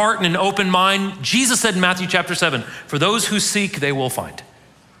sincere heart and an open mind, Jesus said in Matthew chapter 7, for those who seek, they will find.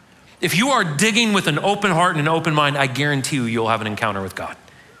 If you are digging with an open heart and an open mind, I guarantee you'll have an encounter with God.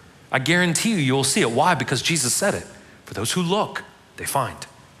 I guarantee you'll see it. Why? Because Jesus said it. For those who look, they find.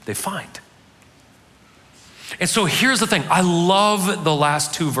 They find. And so here's the thing. I love the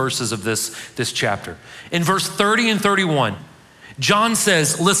last two verses of this chapter. In verse 30 and 31, John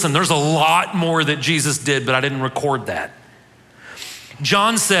says, listen, there's a lot more that Jesus did, but I didn't record that.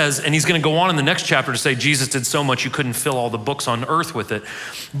 John says, and he's gonna go on in the next chapter to say Jesus did so much you couldn't fill all the books on earth with it.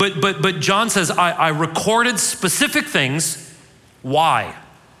 But John says, I recorded specific things. Why?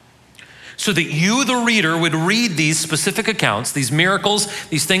 So that you, the reader, would read these specific accounts, these miracles,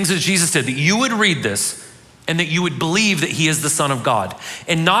 these things that Jesus did, that you would read this and that you would believe that he is the Son of God.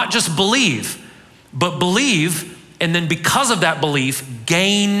 And not just believe, but believe, and then because of that belief,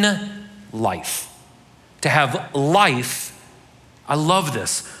 gain life. To have life, I love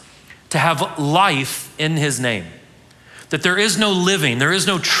this, to have life in his name. That there is no living, there is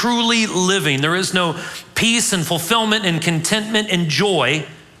no truly living, there is no peace and fulfillment and contentment and joy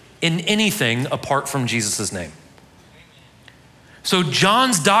in anything apart from Jesus' name. So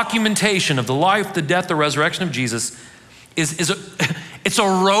John's documentation of the life, the death, the resurrection of Jesus it's a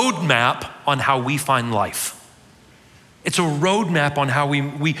roadmap on how we find life. It's a roadmap on how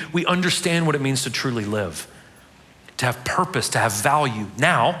we understand what it means to truly live, to have purpose, to have value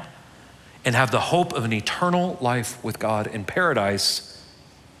now, and have the hope of an eternal life with God in paradise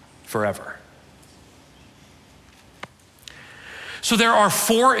forever. So there are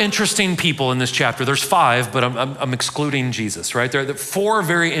four interesting people in this chapter. There's five, but I'm excluding Jesus, right? There are four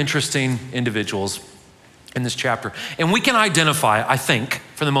very interesting individuals. in this chapter. And we can identify, I think,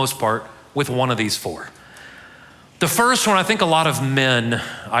 for the most part, with one of these four. The first one, I think a lot of men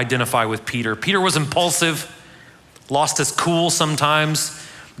identify with Peter. Peter was impulsive, lost his cool sometimes.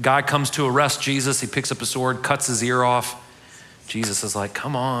 Guy comes to arrest Jesus. He picks up a sword, cuts his ear off. Jesus is like,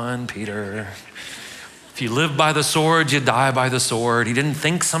 come on, Peter. If you live by the sword, you die by the sword. He didn't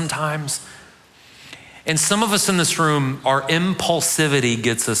think sometimes. And some of us in this room, our impulsivity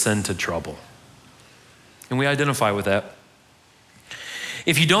gets us into trouble. And we identify with that.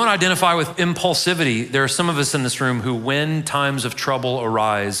 If you don't identify with impulsivity, there are some of us in this room who, when times of trouble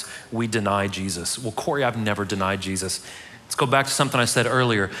arise, we deny Jesus. Well, Corey, I've never denied Jesus. Let's go back to something I said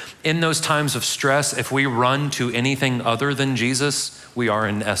earlier. In those times of stress, if we run to anything other than Jesus, we are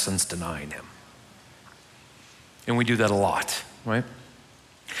in essence denying him. And we do that a lot, right?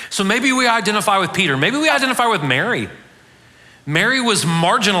 So maybe we identify with Peter. Maybe we identify with Mary. Mary was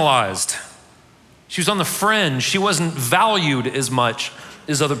marginalized. She was on the fringe. She wasn't valued as much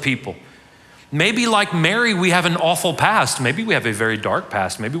as other people. Maybe like Mary, we have an awful past. Maybe we have a very dark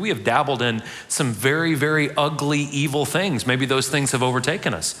past. Maybe we have dabbled in some very, very ugly, evil things. Maybe those things have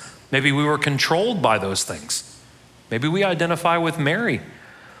overtaken us. Maybe we were controlled by those things. Maybe we identify with Mary.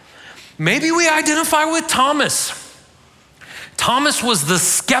 Maybe we identify with Thomas. Thomas was the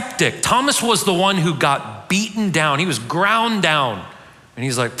skeptic. Thomas was the one who got beaten down. He was ground down. And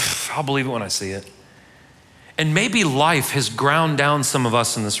he's like, I'll believe it when I see it. And maybe life has ground down some of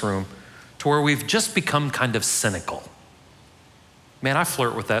us in this room to where we've just become kind of cynical. Man, I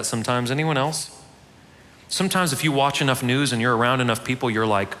flirt with that sometimes. Anyone else? Sometimes if you watch enough news and you're around enough people, you're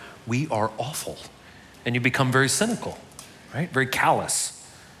like, we are awful. And you become very cynical, right? Very callous.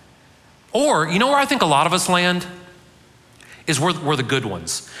 Or, you know where I think a lot of us land? Is we're the good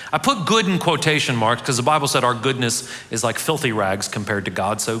ones. I put good in quotation marks because the Bible said our goodness is like filthy rags compared to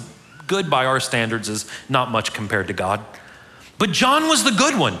God. So good by our standards is not much compared to God. But John was the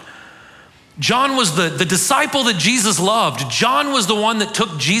good one. John was the disciple that Jesus loved. John was the one that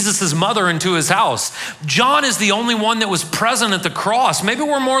took Jesus' mother into his house. John is the only one that was present at the cross. Maybe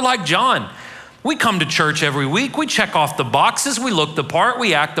we're more like John. We come to church every week. We check off the boxes. We look the part.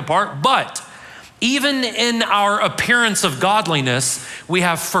 We act the part. But even in our appearance of godliness, we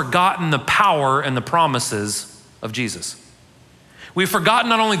have forgotten the power and the promises of Jesus. We've forgotten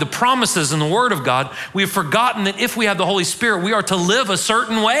not only the promises in the Word of God, we've forgotten that if we have the Holy Spirit, we are to live a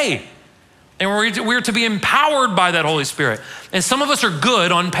certain way. And we're to be empowered by that Holy Spirit. And some of us are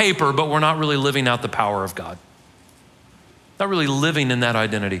good on paper, but we're not really living out the power of God. Not really living in that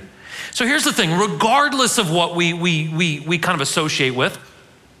identity. So here's the thing, regardless of what we kind of associate with,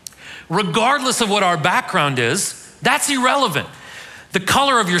 regardless of what our background is, that's irrelevant. The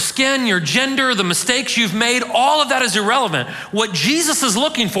color of your skin, your gender, the mistakes you've made, all of that is irrelevant. What Jesus is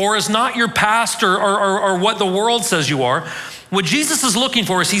looking for is not your past or what the world says you are. What Jesus is looking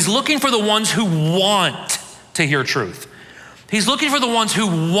for is he's looking for the ones who want to hear truth. He's looking for the ones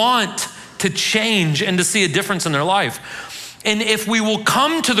who want to change and to see a difference in their life. And if we will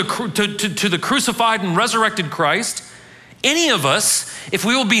come to the crucified and resurrected Christ, any of us, if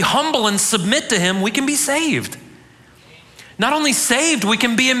we will be humble and submit to him, we can be saved. Not only saved, we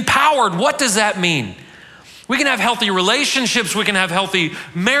can be empowered. What does that mean? We can have healthy relationships. We can have healthy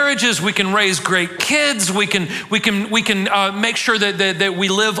marriages. We can raise great kids. We can make sure that we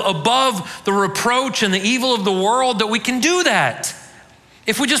live above the reproach and the evil of the world, that we can do that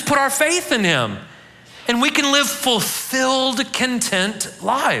if we just put our faith in him. And we can live fulfilled, content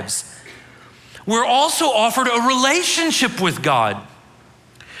lives. We're also offered a relationship with God,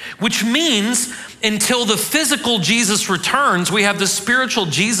 which means until the physical Jesus returns, we have the spiritual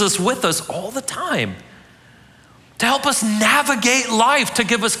Jesus with us all the time to help us navigate life, to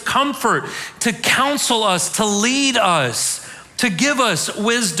give us comfort, to counsel us, to lead us, to give us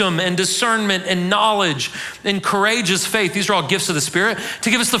wisdom and discernment and knowledge and courageous faith. These are all gifts of the Spirit.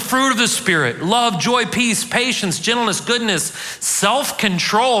 To give us the fruit of the Spirit: love, joy, peace, patience, gentleness, goodness,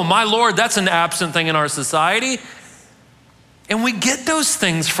 self-control. My Lord, that's an absent thing in our society. And we get those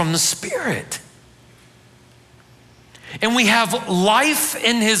things from the Spirit. And we have life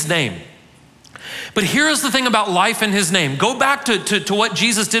in his name. But here's the thing about life in his name. Go back to what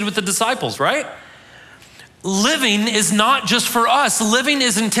Jesus did with the disciples, right? Living is not just for us. Living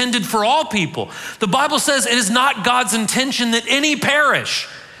is intended for all people. The Bible says it is not God's intention that any perish.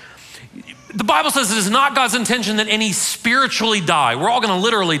 The Bible says it is not God's intention that any spiritually die. We're all going to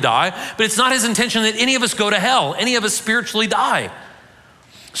literally die, but it's not his intention that any of us go to hell, any of us spiritually die.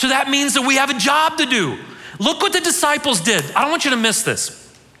 So that means that we have a job to do. Look what the disciples did. I don't want you to miss this.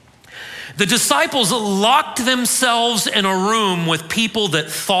 The disciples locked themselves in a room with people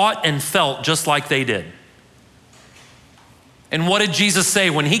that thought and felt just like they did. And what did Jesus say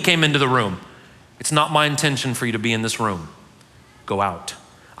when he came into the room? It's not my intention for you to be in this room. Go out.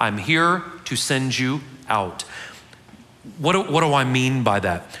 I'm here to send you out. What do I mean by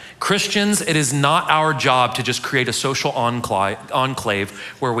that? Christians, it is not our job to just create a social enclave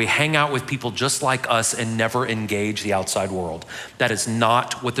where we hang out with people just like us and never engage the outside world. That is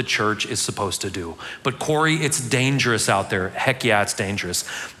not what the church is supposed to do. But Corey, it's dangerous out there. Heck yeah, it's dangerous.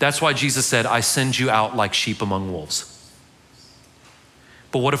 That's why Jesus said, I send you out like sheep among wolves.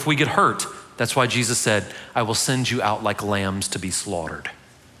 But what if we get hurt? That's why Jesus said, I will send you out like lambs to be slaughtered.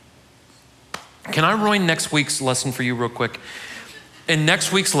 Can I ruin next week's lesson for you real quick? In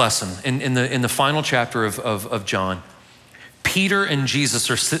next week's lesson, in the final chapter of John, Peter and Jesus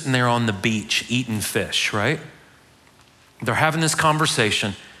are sitting there on the beach eating fish, right? They're having this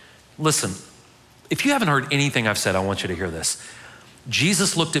conversation. Listen, if you haven't heard anything I've said, I want you to hear this.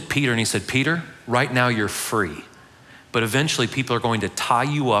 Jesus looked at Peter and he said, Peter, right now you're free. But eventually people are going to tie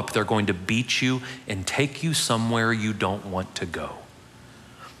you up, they're going to beat you and take you somewhere you don't want to go.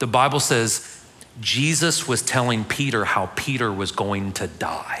 The Bible says Jesus was telling Peter how Peter was going to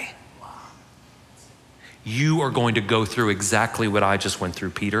die. You are going to go through exactly what I just went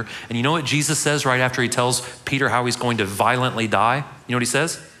through, Peter. And you know what Jesus says right after he tells Peter how he's going to violently die? You know what he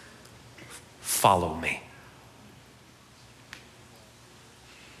says? Follow me.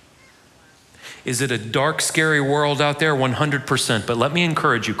 Is it a dark, scary world out there? 100%. But let me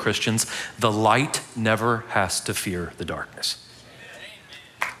encourage you, Christians, the light never has to fear the darkness.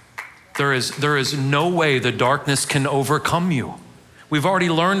 There is no way the darkness can overcome you. We've already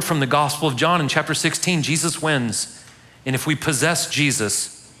learned from the Gospel of John in chapter 16, Jesus wins. And if we possess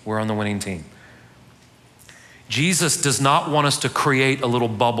Jesus, we're on the winning team. Jesus does not want us to create a little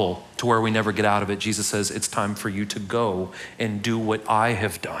bubble to where we never get out of it. Jesus says, it's time for you to go and do what I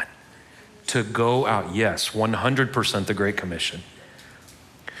have done. To go out, yes, 100% the Great Commission.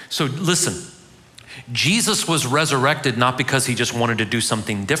 So listen, Jesus was resurrected not because he just wanted to do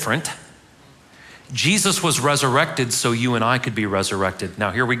something different. Jesus was resurrected so you and I could be resurrected.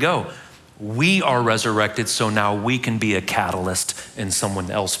 Now here we go. We are resurrected so now we can be a catalyst in someone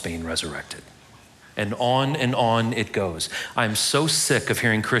else being resurrected. And on it goes. I'm so sick of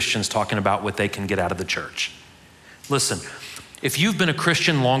hearing Christians talking about what they can get out of the church. Listen, if you've been a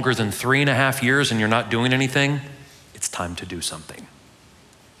Christian longer than 3.5 years and you're not doing anything, it's time to do something.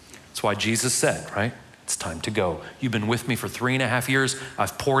 That's why Jesus said, right? It's time to go. You've been with me for 3.5 years.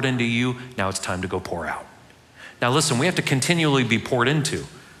 I've poured into you. Now it's time to go pour out. Now listen, we have to continually be poured into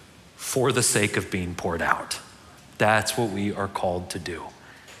for the sake of being poured out. That's what we are called to do.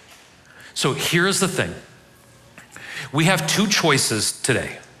 So here's the thing. We have two choices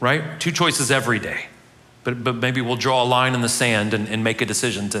today, right? Two choices every day. But maybe we'll draw a line in the sand and make a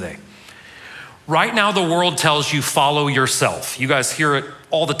decision today. Right now, the world tells you follow yourself. You guys hear it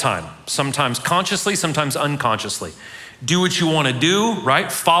all the time, sometimes consciously, sometimes unconsciously. Do what you want to do,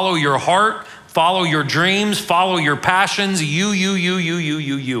 right? Follow your heart, follow your dreams, follow your passions,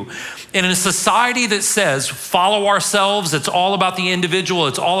 you. And in a society that says follow ourselves, it's all about the individual,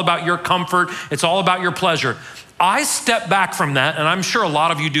 it's all about your comfort, it's all about your pleasure. I step back from that, and I'm sure a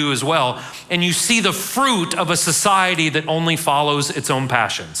lot of you do as well, and you see the fruit of a society that only follows its own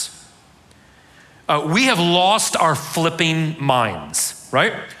passions. We have lost our flipping minds,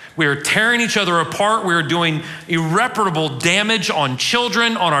 right? We are tearing each other apart. We are doing irreparable damage on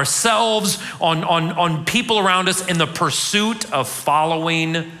children, on ourselves, on people around us in the pursuit of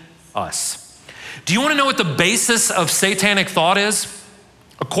following us. Do you want to know what the basis of satanic thought is?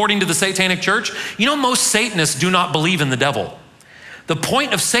 According to the Satanic Church, you know, most Satanists do not believe in the devil. The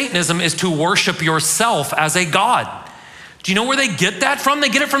point of Satanism is to worship yourself as a god. Do you know where they get that from? They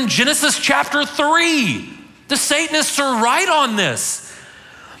get it from Genesis chapter 3. The Satanists are right on this.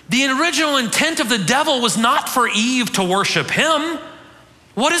 The original intent of the devil was not for Eve to worship him.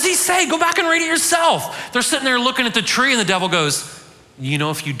 What does he say? Go back and read it yourself. They're sitting there looking at the tree and the devil goes, you know,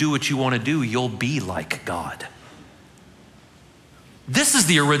 if you do what you want to do, you'll be like God. This is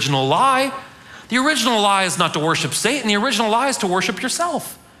the original lie. The original lie is not to worship Satan. The original lie is to worship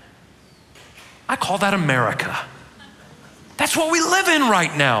yourself. I call that America. That's what we live in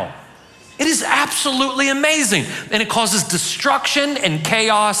right now. It is absolutely amazing. And it causes destruction and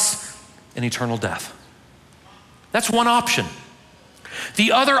chaos and eternal death. That's one option.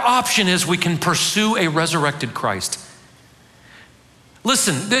 The other option is we can pursue a resurrected Christ.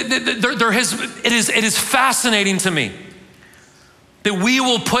 Listen, it is fascinating to me that we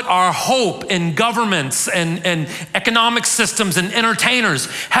will put our hope in governments and economic systems and entertainers.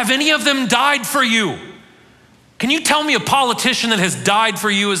 Have any of them died for you? Can you tell me a politician that has died for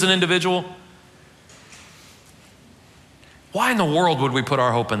you as an individual? Why in the world would we put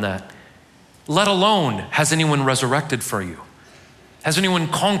our hope in that? Let alone, has anyone resurrected for you? Has anyone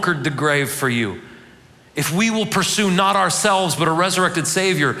conquered the grave for you? If we will pursue not ourselves, but a resurrected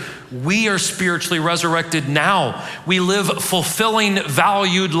Savior, we are spiritually resurrected now. We live fulfilling,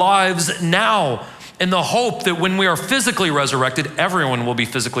 valued lives now in the hope that when we are physically resurrected, everyone will be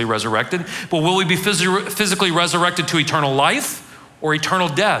physically resurrected, but will we be physically resurrected to eternal life or eternal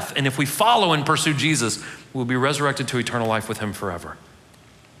death? And if we follow and pursue Jesus, we'll be resurrected to eternal life with him forever.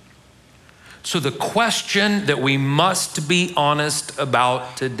 So the question that we must be honest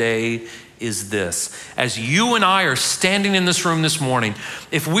about today is this. As you and I are standing in this room this morning,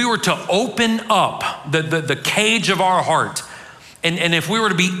 if we were to open up the cage of our heart, and if we were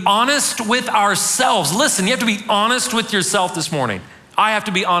to be honest with ourselves, listen, you have to be honest with yourself this morning. I have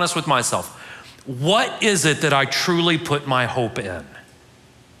to be honest with myself. What is it that I truly put my hope in?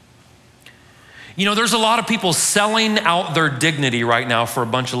 You know, there's a lot of people selling out their dignity right now for a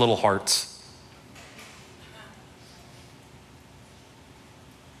bunch of little hearts.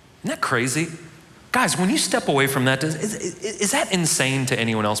 Isn't that crazy? Guys, when you step away from that, is that insane to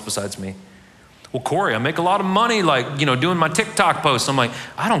anyone else besides me? Well, Corey, I make a lot of money, like, doing my TikTok posts. I'm like,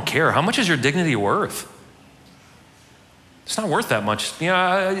 I don't care. How much is your dignity worth? It's not worth that much.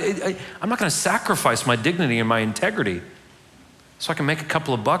 I'm not going to sacrifice my dignity and my integrity so I can make a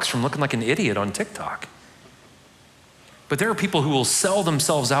couple of bucks from looking like an idiot on TikTok. But there are people who will sell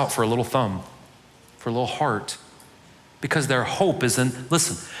themselves out for a little thumb, for a little heart, because their hope is in,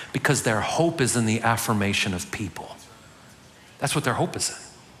 because their hope is in the affirmation of people. That's what their hope is in.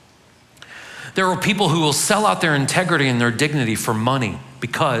 There are people who will sell out their integrity and their dignity for money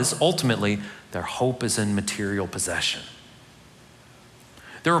because ultimately their hope is in material possession.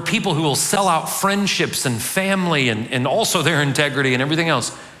 There are people who will sell out friendships and family and also their integrity and everything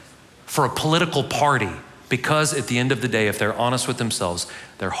else for a political party because at the end of the day, if they're honest with themselves,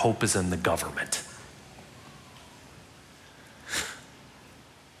 their hope is in the government.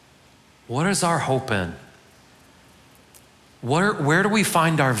 What is our hope in? Where do we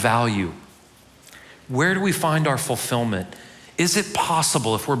find our value? Where do we find our fulfillment? Is it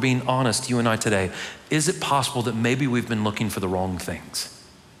possible, if we're being honest, you and I today, is it possible that maybe we've been looking for the wrong things?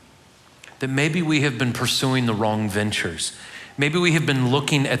 That maybe we have been pursuing the wrong ventures? Maybe we have been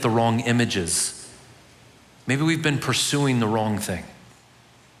looking at the wrong images? Maybe we've been pursuing the wrong thing.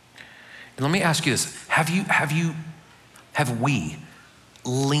 And let me ask you this, have we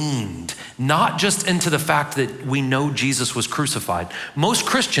leaned not just into the fact that we know Jesus was crucified? Most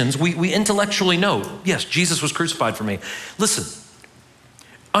Christians, we intellectually know, yes, Jesus was crucified for me. Listen,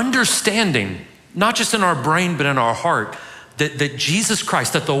 understanding, not just in our brain, but in our heart, that Jesus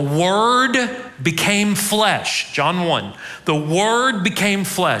Christ, that the Word became flesh, John 1, the Word became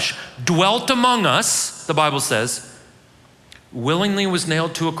flesh, dwelt among us, the Bible says, willingly was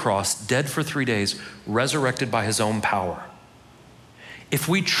nailed to a cross, dead for 3 days, resurrected by his own power. If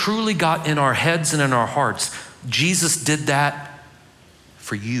we truly got in our heads and in our hearts, Jesus did that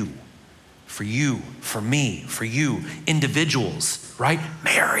for you, for me, for you, individuals, right?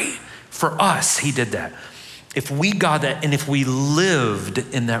 Mary, for us, he did that. If we got that and if we lived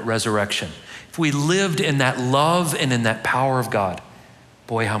in that resurrection, if we lived in that love and in that power of God,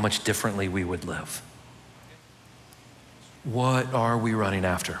 boy, how much differently we would live. What are we running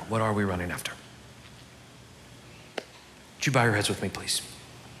after? What are we running after? Would you bow your heads with me, please?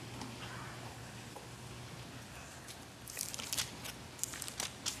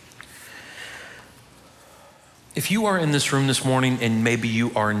 If you are in this room this morning and maybe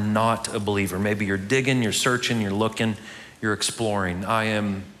you are not a believer, maybe you're digging, you're searching, you're looking, you're exploring, I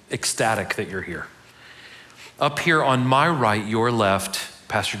am ecstatic that you're here. Up here on my right, your left,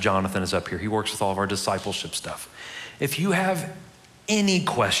 Pastor Jonathan is up here. He works with all of our discipleship stuff. If you have any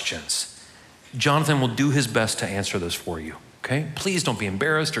questions, Jonathan will do his best to answer those for you, okay? Please don't be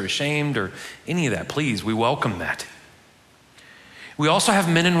embarrassed or ashamed or any of that. Please, we welcome that. We also have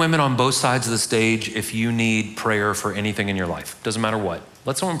men and women on both sides of the stage if you need prayer for anything in your life. Doesn't matter what.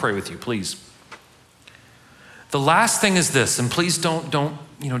 Let someone pray with you, please. The last thing is this, and please don't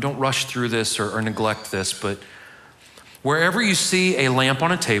rush through this or neglect this, but wherever you see a lamp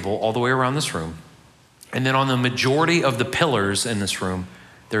on a table all the way around this room, and then on the majority of the pillars in this room,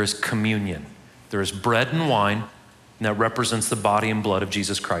 there is communion. There is bread and wine, and that represents the body and blood of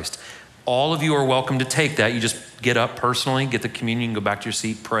Jesus Christ. All of you are welcome to take that. You just get up personally, get the communion, go back to your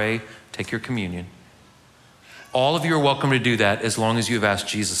seat, pray, take your communion. All of you are welcome to do that as long as you have asked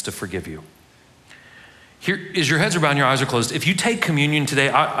Jesus to forgive you. Here, as your heads are bowed and your eyes are closed, if you take communion today,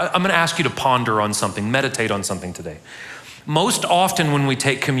 I'm gonna ask you to ponder on something, meditate on something today. Most often when we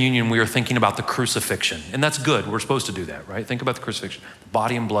take communion, we are thinking about the crucifixion, and that's good. We're supposed to do that, right? Think about the crucifixion, the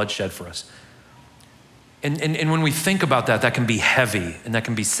body and blood shed for us. And when we think about that, that can be heavy and that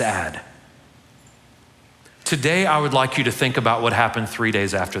can be sad. Today, I would like you to think about what happened 3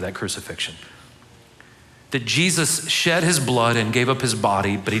 days after that crucifixion. That Jesus shed his blood and gave up his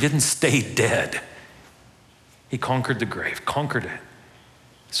body, but he didn't stay dead. He conquered the grave, conquered it,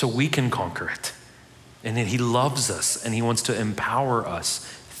 so we can conquer it. And then he loves us and he wants to empower us.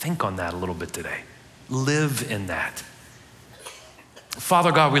 Think on that a little bit today. Live in that.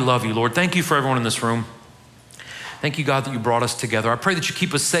 Father God, we love you, Lord. Thank you for everyone in this room. Thank you, God, that you brought us together. I pray that you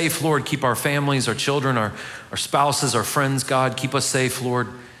keep us safe, Lord. Keep our families, our children, our spouses, our friends, God. Keep us safe, Lord.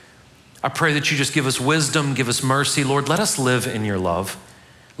 I pray that you just give us wisdom, give us mercy, Lord. Let us live in your love.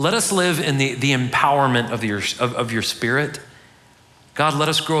 Let us live in the empowerment of your spirit. God, let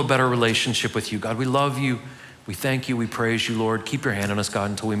us grow a better relationship with you. God, we love you. We thank you. We praise you, Lord. Keep your hand on us,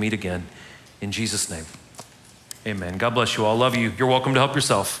 God, until we meet again. In Jesus' name, amen. God bless you all. Love you. You're welcome to help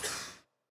yourself.